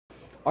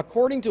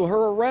According to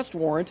her arrest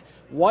warrant,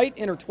 White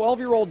and her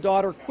 12-year-old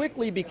daughter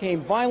quickly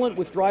became violent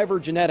with driver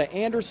Janetta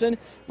Anderson,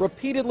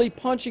 repeatedly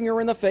punching her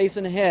in the face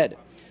and head.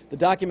 The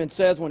document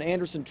says when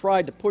Anderson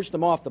tried to push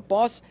them off the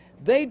bus,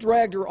 they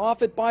dragged her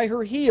off it by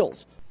her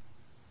heels.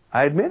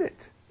 I admit it.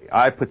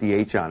 I put the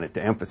H on it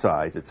to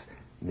emphasize it's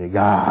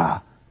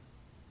nigga.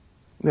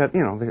 That,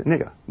 you know,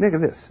 nigga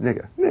this,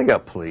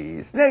 nigga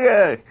please,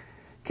 nigga,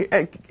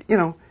 you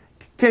know,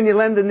 can you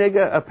lend a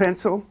nigga a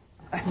pencil?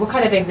 What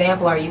kind of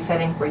example are you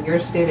setting for your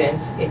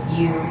students if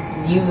you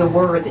use a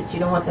word that you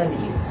don't want them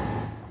to use?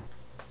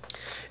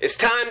 It's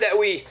time that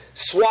we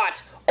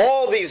swat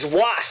all these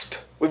wasps.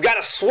 We've got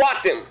to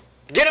swat them.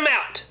 Get them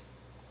out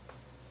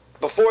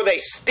before they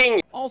sting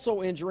you.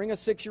 Also injuring a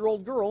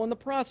 6-year-old girl in the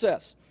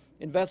process.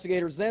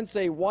 Investigators then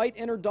say White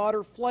and her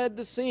daughter fled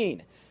the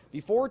scene.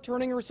 Before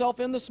turning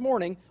herself in this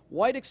morning,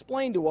 White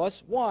explained to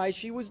us why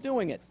she was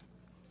doing it.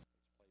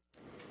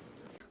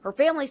 Her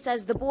family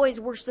says the boys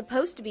were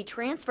supposed to be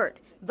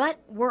transferred, but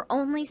were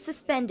only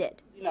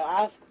suspended. You know,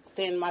 I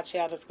send my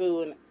child to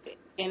school, and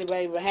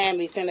anybody behind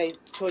me send their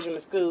children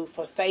to school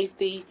for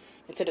safety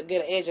and to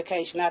get an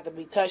education, not to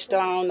be touched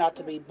on, not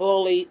to be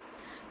bullied.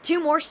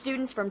 2 more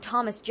students from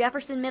Thomas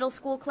Jefferson Middle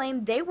School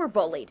claim they were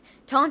bullied,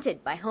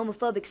 taunted by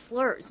homophobic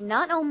slurs,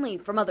 not only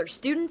from other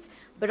students,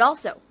 but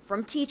also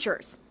from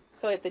teachers.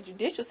 So if the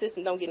judicial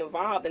system don't get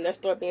involved and there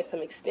start being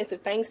some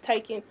extensive things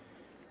taken,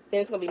 then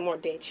it's going to be more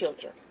dead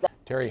children.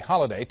 Terry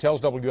Holliday tells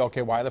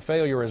WLKY the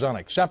failure is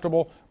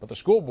unacceptable, but the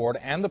school board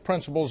and the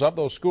principals of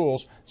those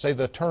schools say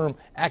the term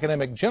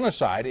academic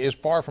genocide is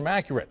far from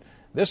accurate.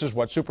 This is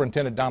what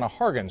Superintendent Donna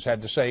Hargens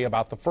had to say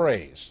about the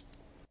phrase.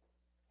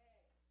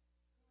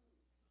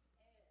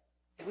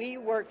 We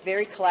work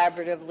very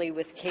collaboratively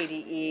with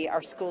KDE.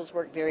 Our schools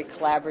work very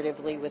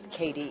collaboratively with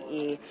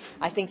KDE.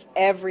 I think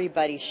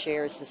everybody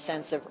shares the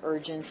sense of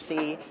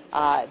urgency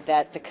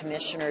that the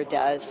commissioner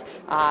does,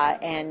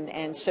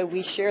 and so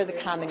we share the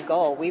common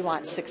goal. We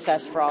want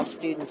success for all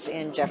students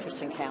in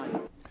Jefferson County.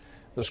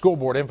 The school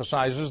board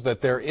emphasizes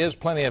that there is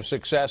plenty of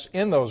success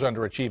in those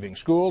underachieving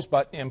schools,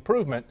 but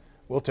improvement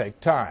will take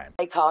time.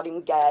 They called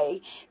him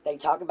gay. They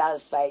talk about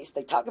his face.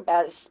 They talk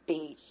about his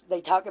speech. They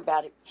talk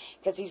about it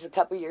because he's a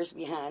couple years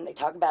behind. They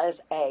talk about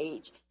his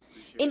age.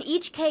 In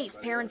each case,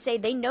 parents say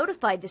they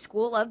notified the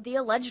school of the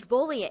alleged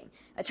bullying.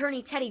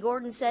 Attorney Teddy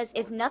Gordon says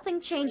if nothing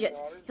changes,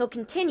 he'll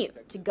continue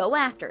to go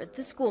after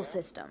the school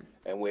system.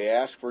 And we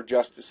ask for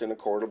justice in a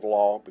court of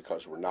law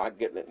because we're not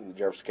getting it in the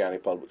Jefferson County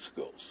Public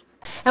Schools.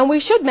 And we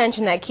should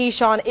mention that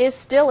Keyshawn is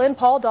still in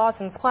Paul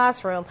Dawson's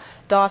classroom.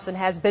 Dawson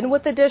has been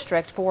with the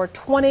district for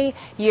 20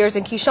 years,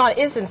 and Keyshawn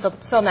is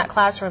still in that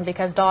classroom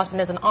because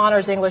Dawson is an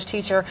honors English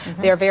teacher.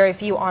 There are very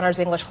few honors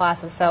English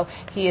classes, so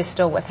he is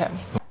still with him.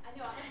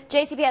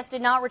 JCPS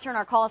did not return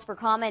our calls for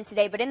comment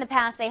today, but in the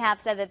past they have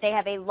said that they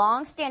have a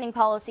long-standing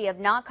policy of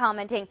not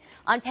commenting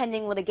on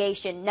pending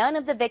litigation. None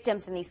of the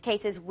victims in these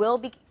cases will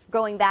be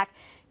going back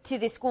to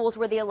the schools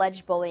where the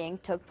alleged bullying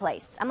took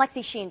place. I'm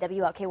Lexi Sheen,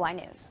 WLKY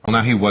News. Well,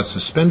 now he was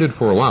suspended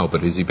for a while,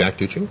 but is he back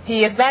teaching?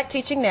 He is back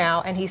teaching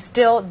now, and he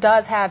still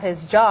does have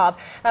his job.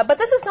 But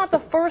this is not the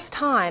first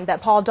time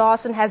that Paul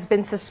Dawson has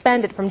been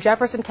suspended from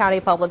Jefferson County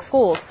Public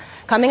Schools.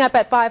 Coming up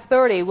at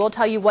 5:30, we'll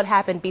tell you what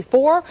happened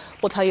before.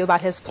 We'll tell you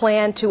about his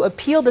plan to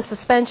appeal the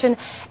suspension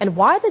and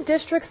why the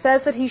district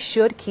says that he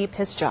should keep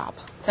his job.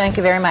 Thank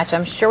you very much.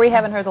 I'm sure we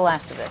haven't heard the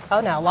last of this.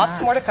 Oh, no.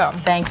 Lots more to come.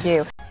 Thank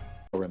you.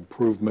 Our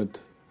improvement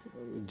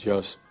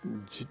just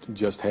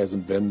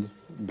hasn't been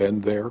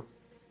there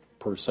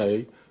per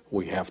se.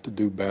 We have to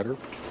do better.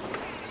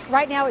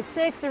 Right now at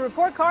 6, the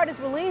report card is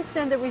released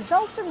and the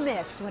results are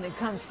mixed when it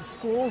comes to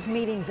schools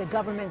meeting the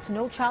government's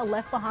No Child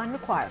Left Behind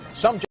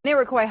requirements. An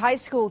Iroquois High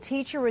School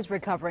teacher is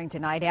recovering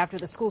tonight after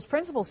the school's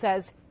principal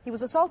says he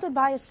was assaulted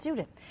by a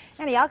student.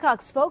 Andy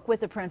Alcock spoke with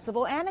the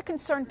principal and a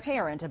concerned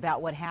parent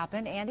about what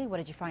happened. Andy, what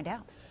did you find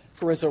out?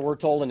 Carissa, we're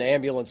told an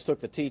ambulance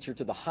took the teacher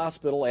to the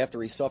hospital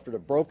after he suffered a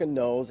broken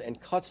nose and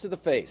cuts to the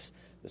face.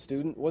 The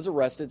student was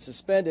arrested,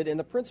 suspended, and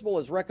the principal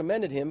has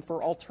recommended him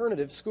for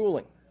alternative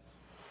schooling.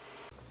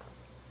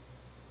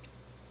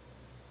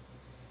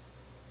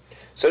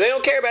 So they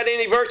don't care about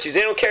any virtues.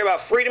 They don't care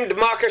about freedom,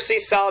 democracy,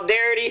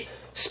 solidarity,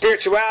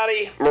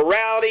 spirituality,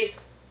 morality,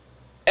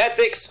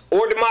 ethics,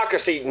 or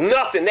democracy.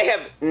 Nothing. They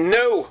have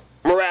no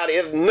morality.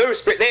 They have no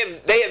spirit.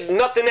 They have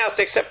nothing else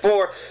except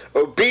for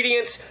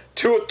obedience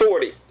to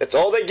authority. That's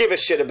all they give a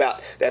shit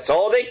about. That's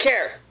all they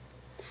care.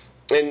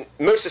 And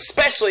most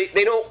especially,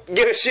 they don't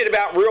give a shit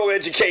about real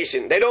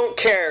education. They don't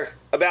care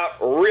about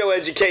real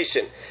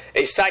education.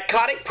 A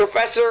psychotic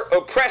professor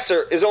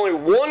oppressor is only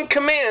one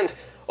command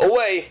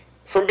away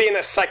from being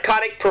a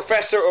psychotic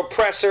professor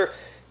oppressor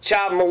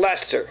child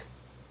molester.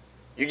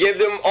 You give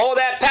them all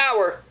that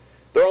power,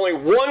 they're only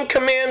one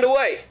command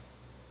away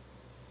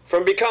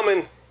from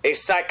becoming a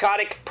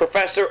psychotic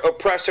professor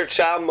oppressor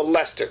child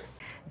molester.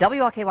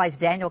 WLKY's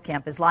Daniel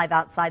Kemp is live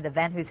outside the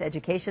Van Hoos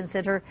Education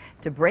Center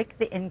to break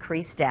the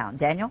increase down.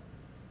 Daniel?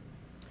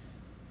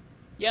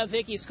 Yeah,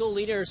 Vicki, school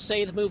leaders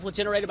say the move will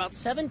generate about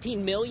 $17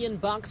 million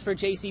for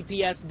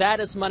JCPS. That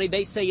is money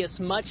they say is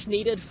much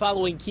needed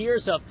following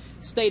years of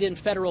state and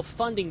federal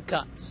funding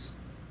cuts.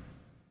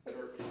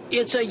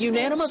 It's a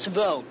unanimous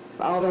vote.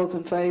 All those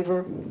in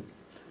favor?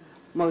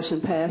 Motion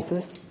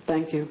passes.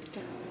 Thank you.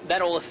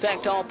 That'll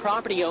affect all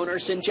property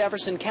owners in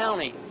Jefferson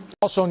County.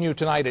 Also new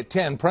tonight at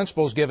 10,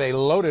 principals give a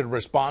loaded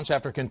response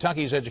after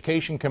Kentucky's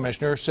education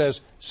commissioner says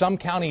some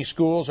county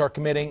schools are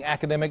committing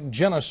academic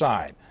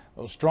genocide.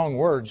 Those strong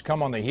words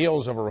come on the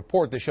heels of a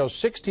report that shows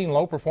 16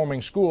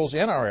 low-performing schools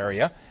in our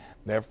area.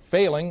 They're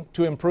failing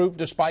to improve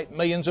despite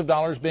millions of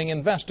dollars being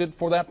invested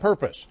for that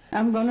purpose.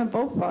 I'm going to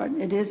vote for it.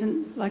 It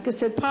isn't, like I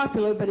said,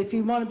 popular, but if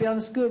you want to be on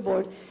the school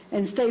board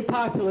and stay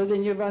popular,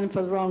 then you're running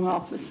for the wrong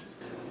office.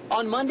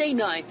 On Monday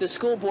night, the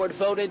school board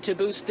voted to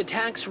boost the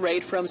tax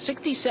rate from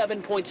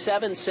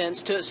 67.7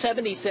 cents to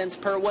 70 cents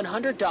per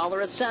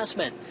 $100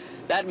 assessment.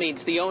 That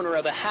means the owner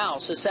of a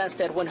house assessed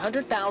at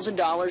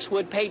 $100,000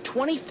 would pay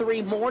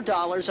 $23 more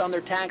on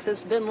their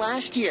taxes than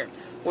last year,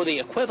 or the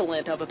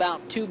equivalent of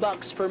about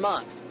 $2 per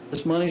month.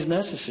 This money's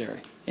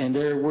necessary, and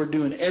we're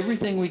doing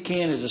everything we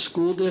can as a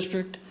school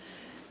district,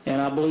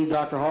 and I believe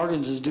Dr.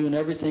 Hargens is doing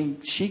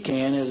everything she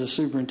can as a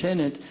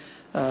superintendent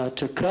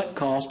to cut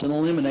costs and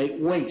eliminate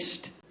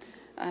waste.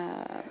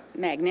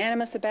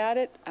 Magnanimous about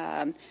it.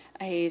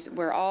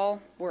 We're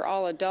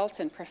all adults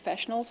and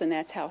professionals, and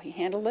that's how he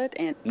handled it.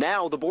 And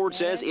now the board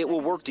says it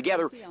will work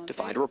together to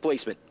find a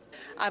replacement.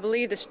 I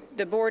believe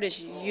the board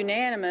is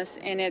unanimous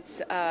in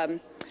its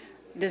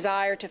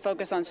desire to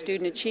focus on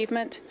student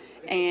achievement,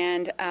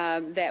 and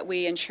that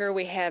we ensure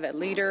we have a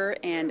leader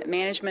and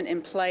management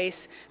in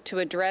place to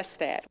address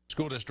that.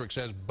 School district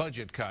says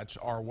budget cuts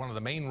are one of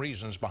the main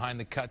reasons behind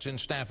the cuts in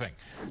staffing.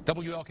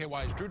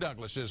 WLKY's Drew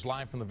Douglas is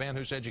live from the Van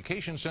Hoos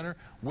Education Center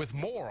with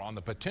more on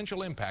the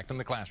potential impact in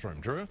the classroom.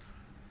 Drew?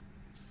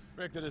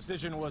 Rick, the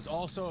decision was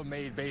also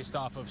made based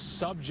off of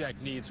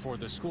subject needs for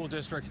the school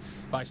district.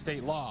 By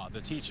state law,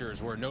 the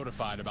teachers were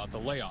notified about the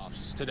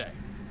layoffs today.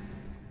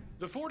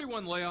 The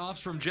 41 layoffs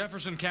from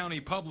Jefferson County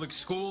Public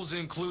Schools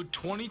include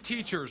 20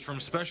 teachers from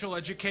special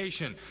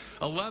education,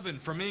 11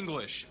 from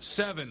English,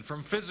 7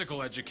 from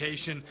physical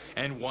education,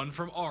 and 1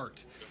 from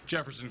art.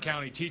 Jefferson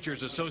County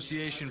Teachers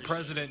Association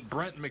President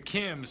Brent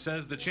McKim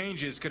says the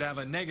changes could have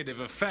a negative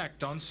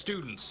effect on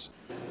students.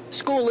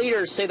 School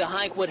leaders say the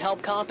hike would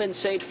help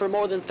compensate for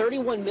more than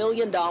 $31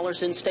 million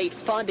in state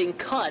funding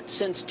cut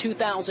since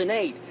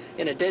 2008,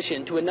 in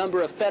addition to a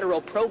number of federal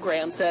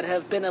programs that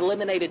have been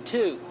eliminated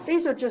too.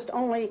 These are just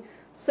only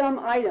some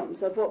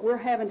items of what we're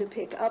having to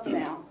pick up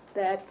now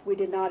that we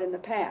did not in the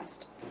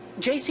past.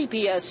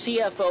 JCPS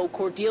CFO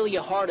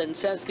Cordelia Hardin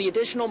says the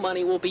additional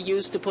money will be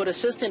used to put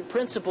assistant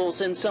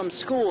principals in some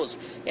schools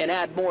and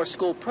add more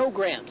school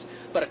programs.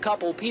 But a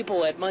couple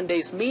people at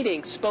Monday's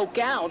meeting spoke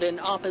out in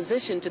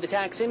opposition to the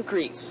tax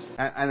increase.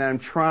 And I'm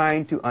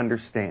trying to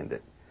understand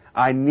it.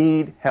 I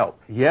need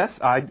help.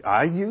 Yes,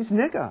 I use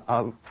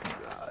nigga.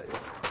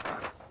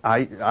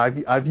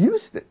 I've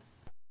used it.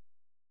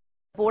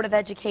 Board of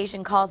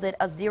Education calls it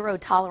a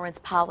zero-tolerance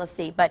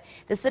policy, but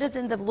the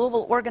citizens of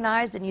Louisville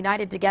Organized and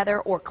United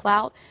Together, or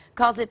CLOUT,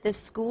 calls it the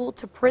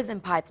school-to-prison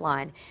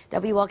pipeline.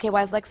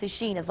 WLKY's Lexi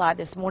Sheen is live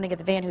this morning at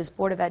the Van Hoos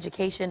Board of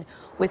Education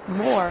with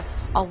more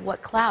on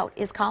what CLOUT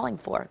is calling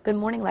for. Good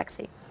morning,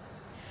 Lexi.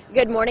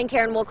 Good morning,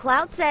 Karen. Well,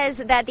 CLOUT says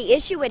that the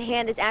issue at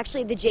hand is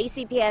actually the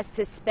JCPS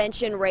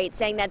suspension rate,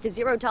 saying that the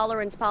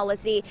zero-tolerance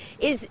policy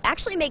is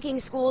actually making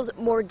schools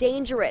more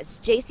dangerous.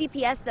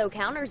 JCPS, though,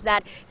 counters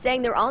that,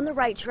 saying they're on the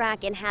right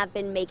track and have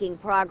been making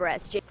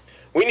progress.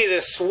 We need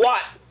to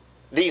swat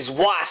these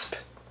wasps.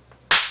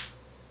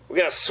 We're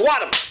going to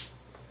swat them.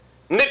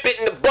 Nip it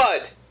in the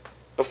bud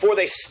before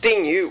they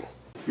sting you.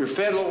 Your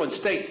federal and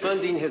state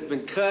funding has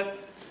been cut.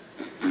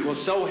 Well,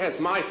 so has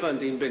my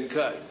funding been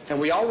cut. And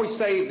we always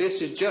say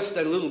this is just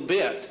a little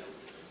bit,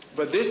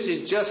 but this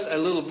is just a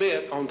little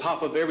bit on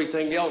top of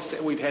everything else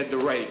that we've had to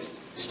raise.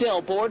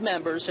 Still, board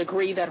members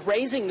agree that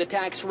raising the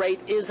tax rate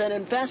is an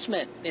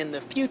investment in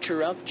the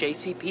future of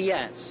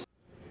JCPS.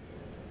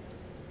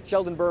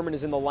 Sheldon Berman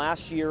is in the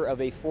last year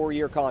of a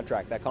 4-year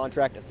contract. That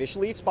contract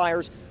officially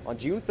expires on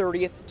June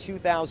 30th,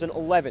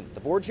 2011. The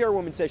board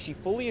chairwoman says she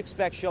fully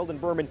expects Sheldon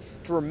Berman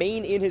to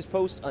remain in his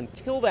post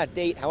until that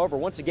date. However,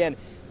 once again,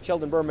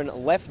 Sheldon Berman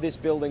left this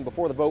building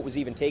before the vote was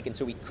even taken,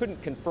 so he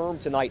couldn't confirm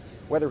tonight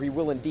whether he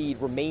will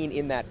indeed remain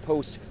in that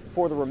post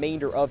for the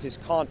remainder of his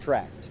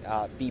contract.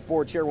 The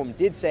board chairwoman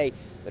did say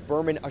that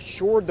Berman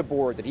assured the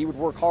board that he would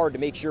work hard to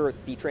make sure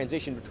the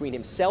transition between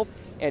himself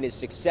and his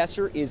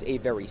successor is a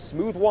very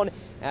smooth one.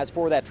 As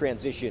for that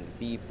transition,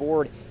 the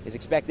board is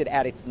expected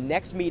at its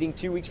next meeting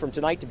 2 weeks from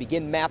tonight to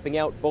begin mapping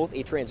out both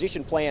a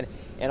transition plan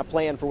and a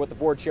plan for what the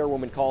board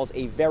chairwoman calls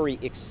a very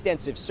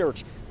extensive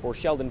search for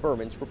Sheldon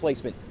Berman's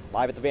replacement.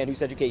 Live at the Van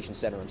Hoos Education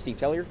Center, I'm Steve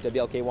Tellier,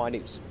 WLKY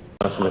News.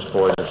 Mr.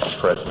 Boyd, Mr.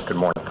 President, good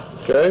morning.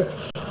 Okay.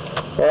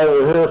 All right,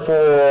 we're here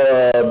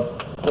for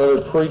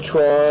another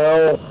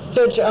pre-trial.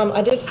 Judge,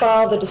 I did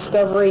file the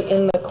discovery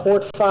in the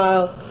court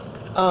file.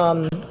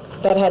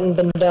 that hadn't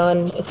been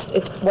done.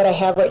 It's what I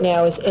have right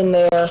now is in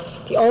there.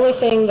 The only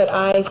thing that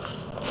I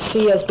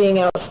see as being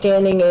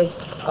outstanding is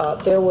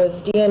there was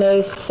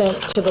DNA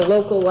sent to the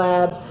local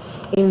lab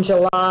in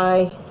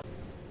July.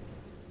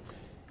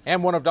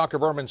 And one of Dr.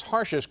 Berman's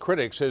harshest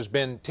critics has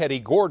been Teddy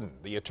Gordon,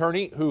 the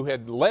attorney who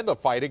had led the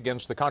fight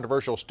against the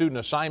controversial student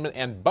assignment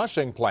and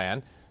busing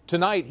plan.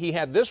 Tonight, he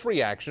had this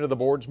reaction to the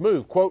board's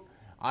move. Quote,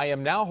 "I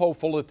am now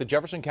hopeful that the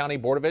Jefferson County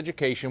Board of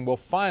Education will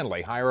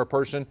finally hire a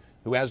person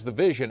who has the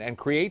vision and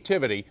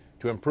creativity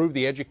to improve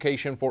the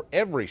education for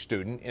every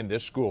student in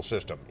this school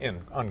system,"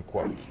 end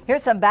unquote.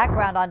 Here's some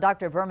background on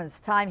Dr. Berman's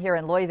time here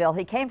in Louisville.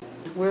 He came.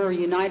 We're a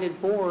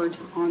united board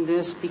on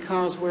this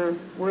because we're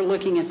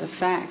looking at the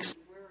facts.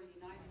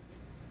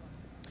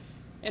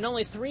 And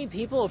only 3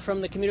 people from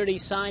the community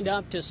signed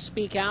up to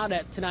speak out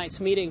at tonight's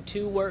meeting.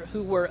 2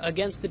 who were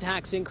against the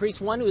tax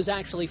increase, 1 who was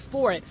actually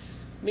for it.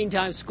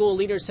 Meantime, school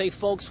leaders say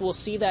folks will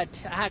see that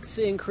tax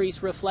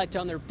increase reflect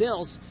on their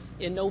bills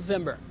in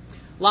November.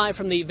 Live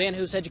from the Van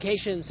Hoos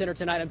Education Center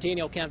tonight, I'm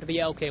Daniel Camp,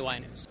 WLKY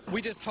News.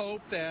 We just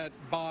hope that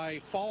by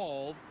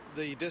fall,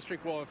 the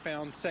district will have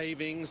found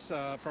savings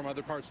from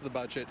other parts of the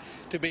budget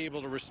to be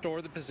able to restore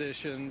the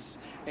positions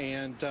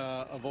and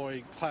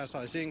avoid class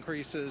size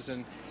increases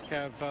and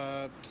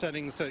have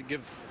settings that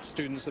give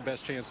students the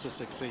best chance to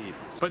succeed.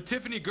 But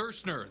Tiffany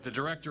Gerstner, the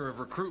Director of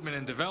Recruitment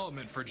and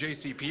Development for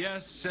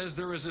JCPS, says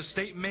there is a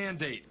state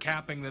mandate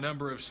capping the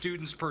number of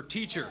students per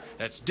teacher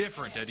that's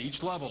different at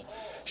each level.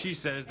 She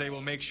says they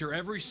will make sure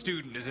every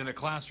student is in a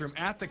classroom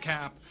at the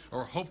cap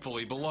or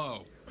hopefully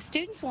below.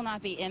 Students will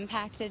not be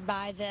impacted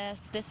by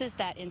this. This is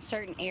that in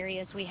certain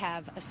areas we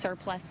have a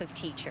surplus of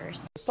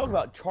teachers. Let's talk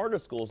about charter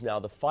schools now.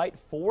 The fight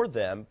for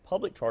them,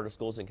 public charter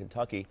schools in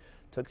Kentucky,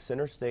 took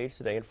center stage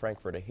today in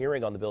Frankfort. A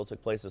hearing on the bill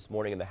took place this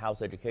morning in the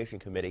House Education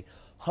Committee.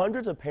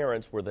 Hundreds of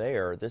parents were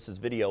there. This is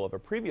video of a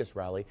previous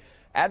rally.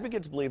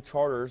 Advocates believe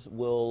charters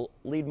will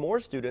lead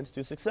more students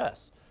to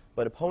success,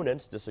 but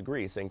opponents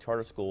disagree, saying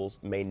charter schools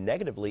may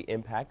negatively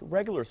impact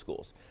regular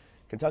schools.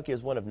 Kentucky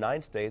is one of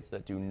 9 states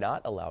that do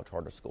not allow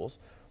charter schools.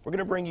 We're going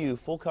to bring you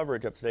full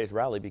coverage of today's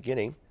rally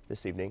beginning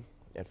this evening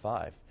at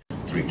 5.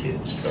 3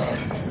 kids.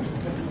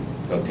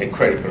 Don't take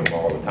credit for them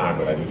all the time,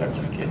 but I do have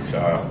 3 kids.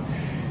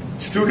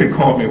 Student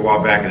called me a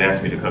while back and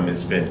asked me to come and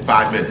spend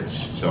 5 minutes,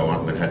 so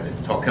I'm going to have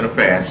to talk kind of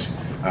fast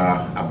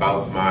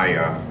about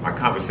my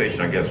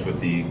conversation, I guess, with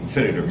the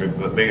senator,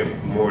 but maybe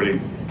more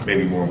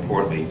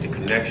importantly, the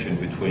connection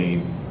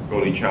between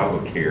early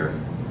childhood care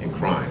and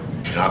crime.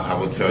 And I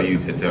will tell you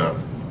that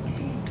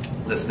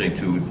listening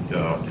to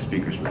the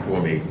speakers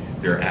before me,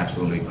 they're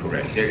absolutely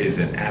correct. There is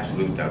an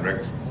absolute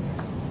direct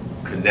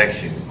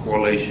connection,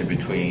 correlation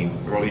between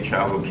early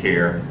childhood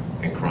care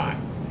and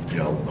crime. You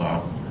know.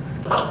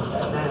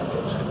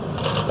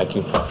 Thank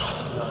you.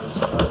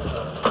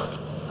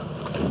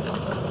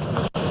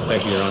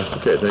 Thank you, Your Honor.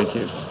 Okay, thank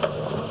you.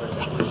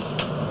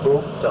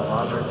 Who?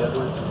 Delondra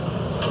Edwards.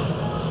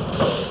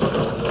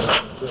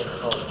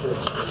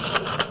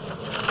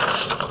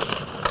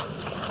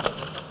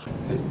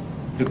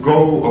 The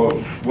goal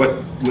of what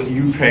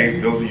you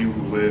pay, those of you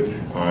who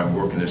live and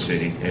work in the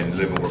city and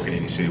live and work in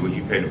any city, what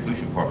you pay the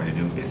police department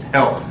to do is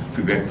help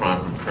prevent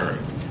crime from occurring.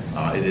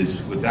 It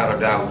is without a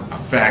doubt a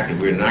fact that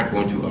we're not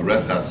going to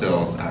arrest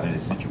ourselves out of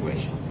this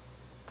situation.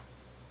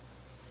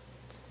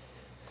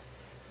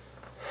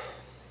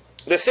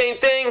 The same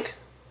thing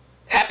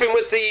happened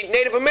with the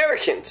Native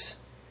Americans.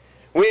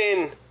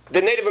 When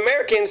the Native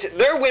Americans,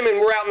 their women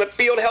were out in the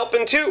field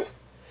helping too.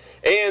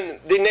 And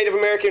the Native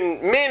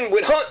American men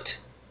would hunt.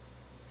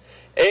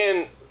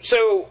 And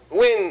so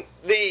when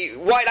the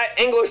white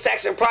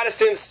Anglo-Saxon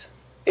Protestants,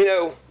 you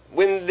know,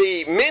 when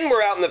the men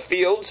were out in the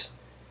fields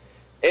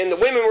and the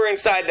women were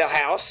inside the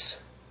house,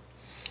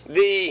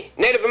 the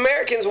Native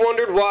Americans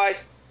wondered why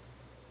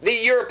the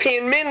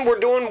European men were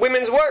doing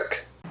women's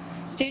work.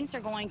 Students are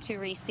going to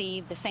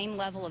receive the same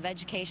level of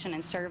education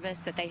and service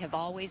that they have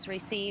always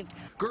received.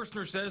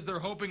 Gerstner says they're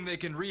hoping they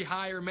can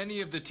rehire many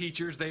of the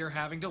teachers they are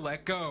having to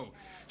let go.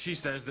 She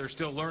says they're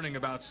still learning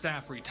about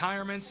staff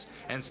retirements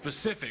and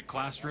specific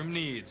classroom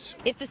needs.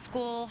 If a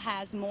school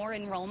has more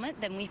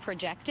enrollment than we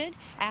projected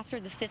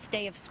after the 5th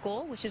day of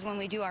school, which is when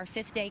we do our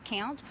 5th day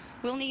count,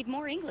 we'll need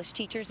more English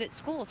teachers at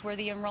schools where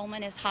the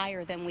enrollment is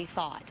higher than we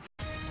thought.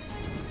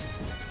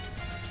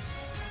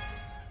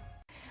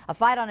 A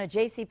fight on a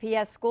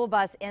JCPS school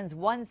bus sends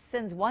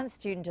one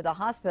student to the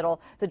hospital.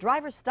 The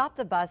driver stopped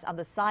the bus on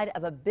the side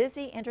of a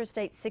busy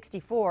Interstate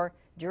 64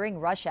 during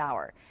rush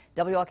hour.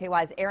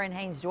 WLKY's Aaron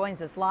Haynes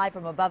joins us live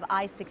from above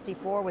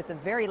I-64 with the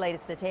very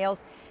latest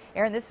details.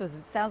 Aaron, this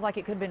sounds like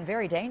it could have been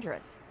very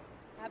dangerous.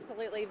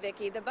 Absolutely,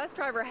 Vicki. The bus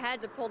driver had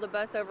to pull the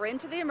bus over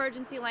into the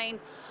emergency lane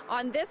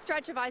on this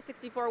stretch of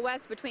I-64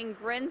 West between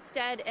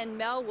Grinstead and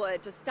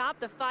Melwood to stop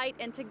the fight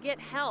and to get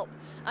help.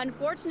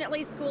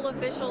 Unfortunately, school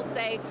officials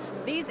say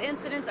these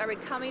incidents are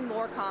becoming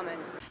more common.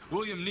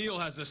 William Neal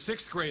has a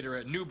 6th grader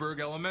at Newburgh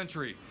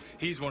Elementary.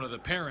 He's one of the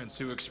parents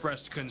who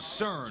expressed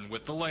concern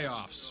with the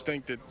layoffs. I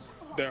think that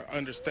they're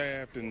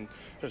understaffed and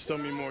there's so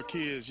many more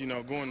kids, you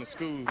know, going to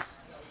schools.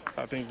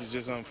 I think it's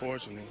just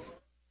unfortunate.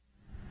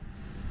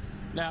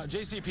 Now,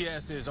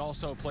 JCPS is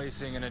also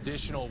placing an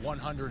additional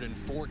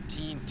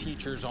 114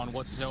 teachers on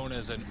what's known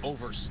as an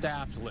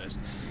overstaffed list.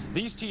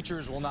 These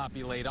teachers will not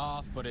be laid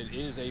off, but it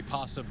is a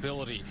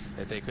possibility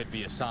that they could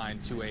be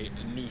assigned to a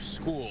new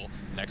school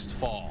next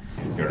fall.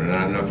 There are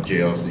not enough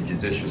jails. The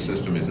judicial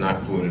system is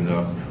not fluid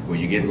enough. When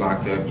you get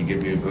locked up, you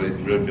get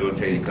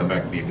rehabilitated, you come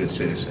back to be a good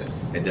citizen.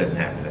 It doesn't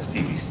happen. That's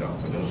TV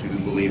stuff. For those who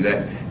believe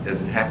that, it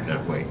doesn't happen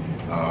that way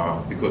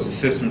because the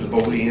system's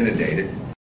overly inundated.